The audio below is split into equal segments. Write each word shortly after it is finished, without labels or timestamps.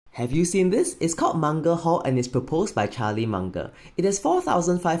Have you seen this? It's called Munger Hall and is proposed by Charlie Munger. It has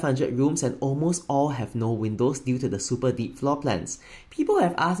 4,500 rooms and almost all have no windows due to the super deep floor plans. People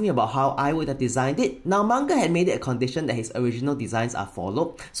have asked me about how I would have designed it. Now Munger had made it a condition that his original designs are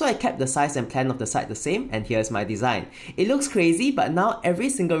followed, so I kept the size and plan of the site the same, and here's my design. It looks crazy, but now every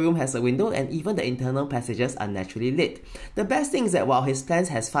single room has a window and even the internal passages are naturally lit. The best thing is that while his plans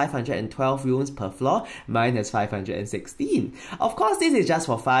has 512 rooms per floor, mine has 516. Of course, this is just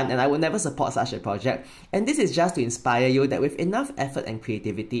for fun, and I would never support such a project, and this is just to inspire you that with enough effort and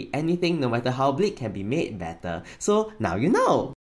creativity, anything, no matter how bleak, can be made better. So now you know!